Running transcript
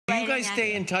guys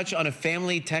stay in touch on a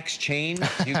family text chain? Do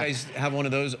you guys have one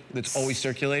of those that's always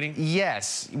circulating?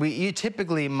 Yes.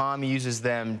 Typically, Mom uses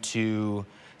them to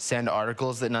send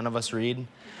articles that none of us read.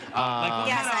 Yes,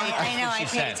 I know. I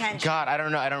pay attention. God, I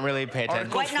don't know. I don't really pay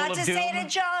attention. What not to say at a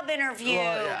job interview.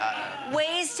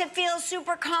 Ways to feel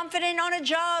super confident on a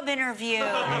job interview.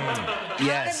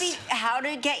 Yes. How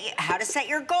to set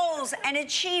your goals and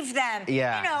achieve them.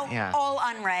 Yeah. You know, all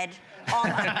unread. All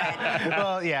unread.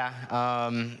 Well,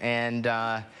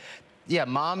 yeah. Yeah,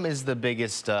 Mom is the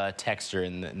biggest texter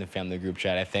in the family group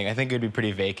chat, I think. I think it would be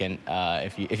pretty vacant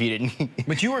if you didn't.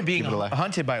 But you were being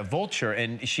hunted by a vulture,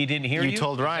 and she didn't hear you? You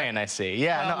told Ryan, I see.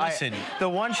 Yeah, no, listen, the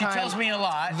one time, she tells me a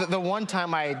lot. The one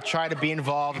time I try to be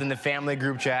involved in the family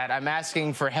group chat, I'm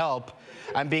asking for help.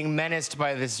 I'm being menaced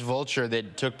by this vulture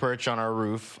that took perch on our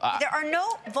roof. There are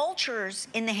no vultures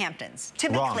in the Hamptons, to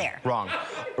be clear. Wrong.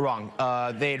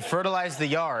 They had fertilized the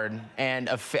yard, and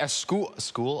a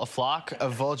flock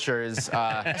of vultures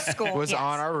was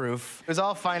on our roof. It was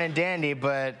all fine and dandy,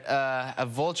 but a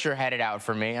vulture had it out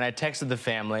for me, and I texted the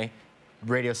family,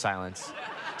 radio silence.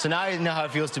 So now I know how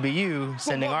it feels to be you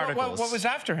sending articles. What was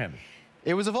after him?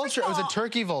 It was a vulture. It was a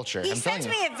turkey vulture. He sends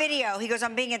me a video. He goes,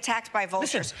 I'm being attacked by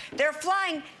vultures. They're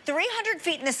flying 300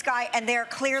 feet in the sky, and they're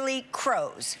clearly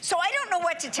crows. So I don't know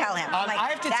what to tell him. I'm like, I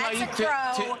have to tell you,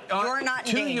 you're not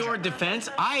in danger. To your defense,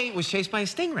 I was chased by a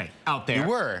stingray out there. You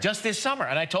were? Just this summer,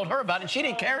 and I told her about it, and she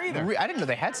didn't care either. I didn't know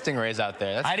they had stingrays out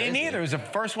there. That's crazy. Didn't either. It was the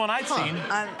first one I'd seen.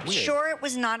 I'm sure it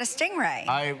was not a stingray.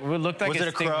 It looked like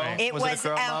a crow? It was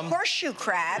a horseshoe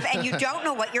crab, and you don't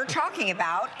know what you're talking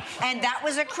about, and that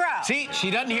was a crow. See, she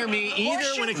doesn't hear me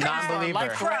either when it comes to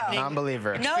life-threatening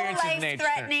Non-believer. No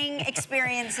life-threatening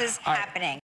experiences happening.